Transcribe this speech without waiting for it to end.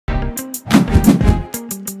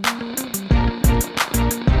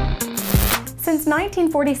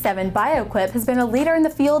1947, BioQuip has been a leader in the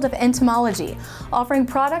field of entomology, offering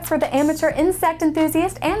products for the amateur insect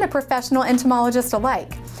enthusiast and the professional entomologist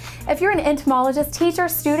alike. If you're an entomologist, teacher,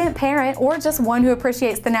 student, parent, or just one who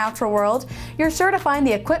appreciates the natural world, you're sure to find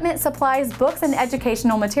the equipment, supplies, books, and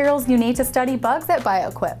educational materials you need to study bugs at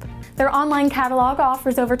BioQuip. Their online catalog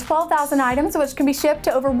offers over 12,000 items, which can be shipped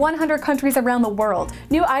to over 100 countries around the world.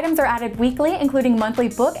 New items are added weekly, including monthly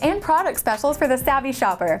book and product specials for the savvy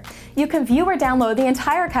shopper. You can view or download the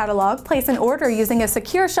entire catalog, place an order using a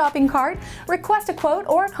secure shopping cart, request a quote,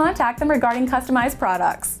 or contact them regarding customized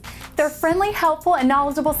products. Their friendly, helpful, and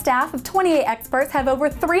knowledgeable staff of 28 experts have over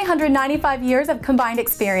 395 years of combined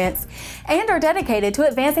experience and are dedicated to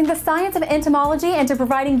advancing the science of entomology and to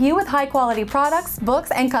providing you with high-quality products, books,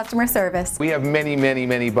 and customer service. We have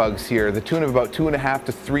many bugs here, the tune of about 2.5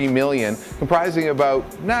 to 3 million, comprising about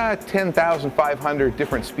 10,500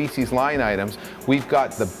 different species line items. We've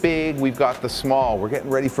got the big, we've got the small. We're getting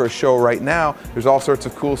ready for a show right now. There's all sorts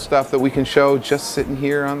of cool stuff that we can show just sitting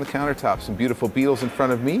here on the countertop. Some beautiful beetles in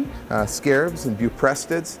front of me. Scarabs and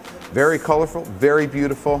buprestids, very colorful, very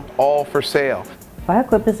beautiful, all for sale.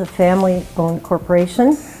 BioQuip is a family-owned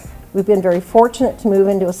corporation. We've been very fortunate to move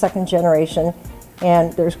into a second generation,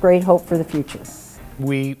 and there's great hope for the future.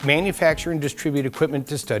 We manufacture and distribute equipment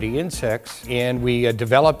to study insects, and we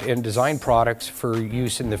develop and design products for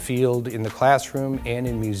use in the field, in the classroom, and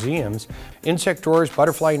in museums. Insect drawers,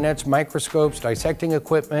 butterfly nets, microscopes, dissecting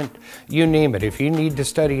equipment, you name it. If you need to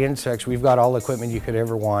study insects, we've got all the equipment you could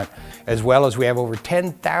ever want, as well as we have over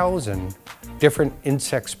 10,000 different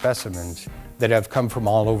insect specimens that have come from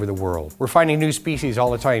all over the world. We're finding new species all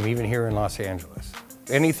the time, even here in Los Angeles.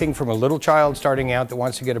 Anything from a little child starting out that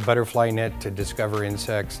wants to get a butterfly net to discover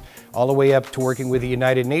insects, all the way up to working with the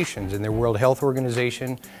United Nations and their World Health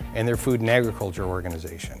Organization and their Food and Agriculture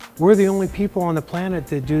Organization. We're the only people on the planet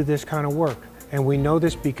that do this kind of work, and we know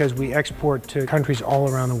this because we export to countries all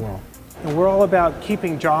around the world. And we're all about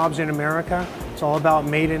keeping jobs in America. It's all about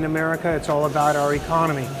made in America. It's all about our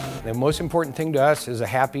economy. The most important thing to us is a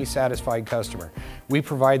happy, satisfied customer. We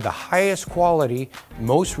provide the highest quality,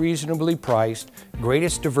 most reasonably priced,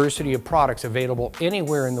 greatest diversity of products available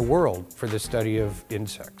anywhere in the world for the study of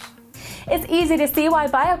insects. It's easy to see why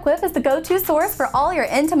BioQuip is the go-to source for all your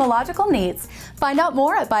entomological needs. Find out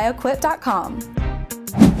more at bioquip.com.